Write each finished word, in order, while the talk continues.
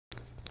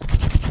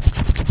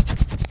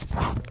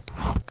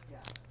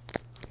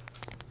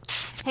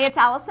Hey, it's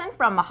Allison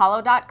from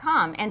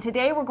Mahalo.com, and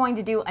today we're going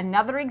to do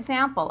another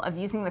example of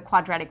using the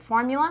quadratic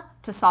formula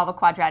to solve a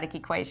quadratic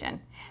equation.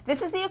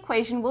 This is the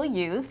equation we'll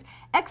use,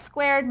 x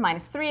squared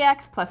minus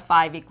 3x plus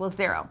 5 equals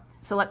 0.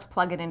 So let's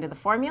plug it into the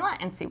formula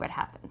and see what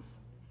happens.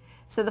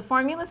 So the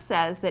formula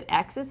says that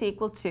x is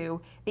equal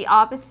to the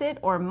opposite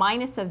or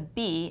minus of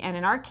b, and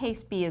in our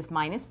case b is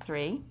minus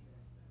 3,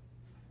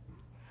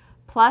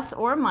 plus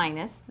or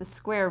minus the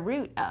square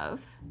root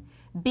of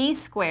b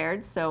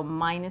squared, so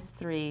minus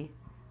 3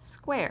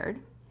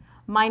 squared,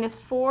 minus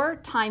 4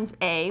 times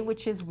a,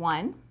 which is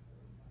 1,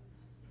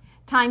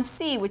 times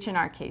c, which in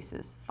our case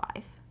is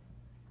 5.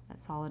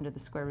 That's all under the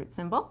square root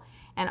symbol.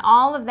 And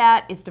all of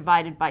that is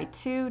divided by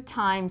 2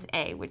 times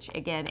a, which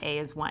again, a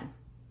is 1.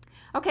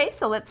 Okay,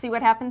 so let's see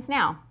what happens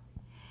now.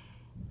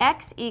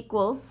 X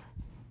equals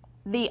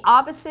the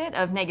opposite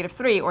of negative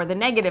 3, or the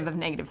negative of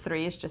negative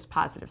 3 is just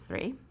positive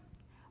 3,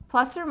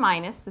 plus or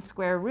minus the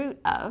square root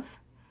of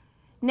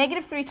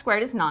negative 3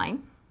 squared is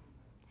 9.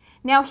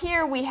 Now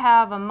here we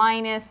have a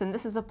minus, and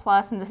this is a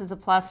plus, and this is a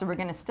plus, so we're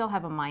going to still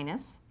have a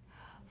minus.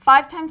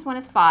 5 times 1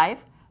 is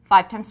 5.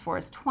 5 times 4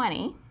 is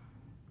 20.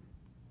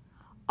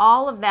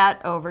 All of that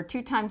over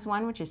 2 times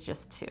 1, which is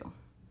just 2.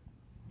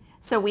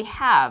 So we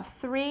have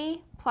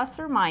 3 plus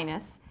or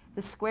minus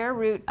the square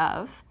root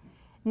of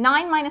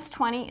 9 minus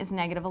 20 is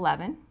negative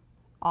 11,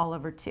 all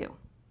over 2.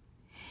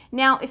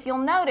 Now, if you'll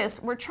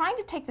notice, we're trying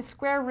to take the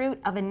square root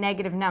of a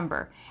negative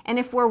number. And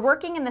if we're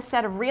working in the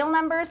set of real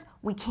numbers,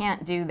 we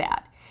can't do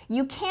that.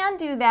 You can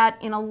do that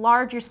in a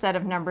larger set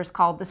of numbers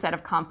called the set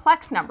of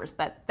complex numbers,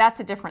 but that's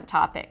a different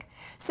topic.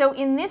 So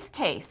in this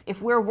case,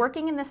 if we're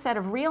working in the set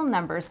of real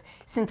numbers,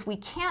 since we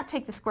can't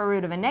take the square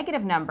root of a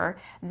negative number,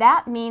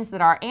 that means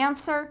that our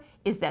answer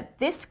is that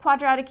this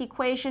quadratic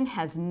equation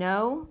has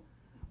no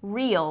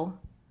real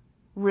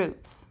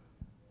roots.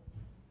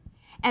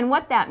 And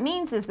what that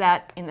means is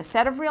that in the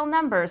set of real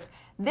numbers,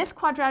 this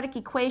quadratic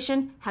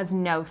equation has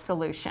no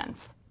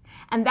solutions.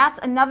 And that's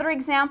another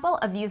example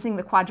of using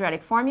the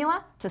quadratic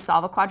formula to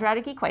solve a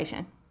quadratic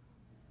equation.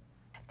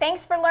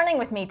 Thanks for learning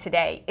with me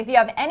today. If you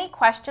have any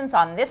questions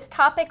on this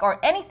topic or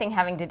anything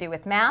having to do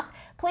with math,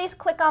 please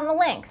click on the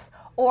links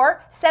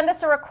or send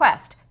us a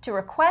request to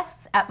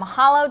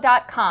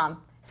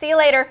requests@mahalo.com. See you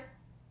later.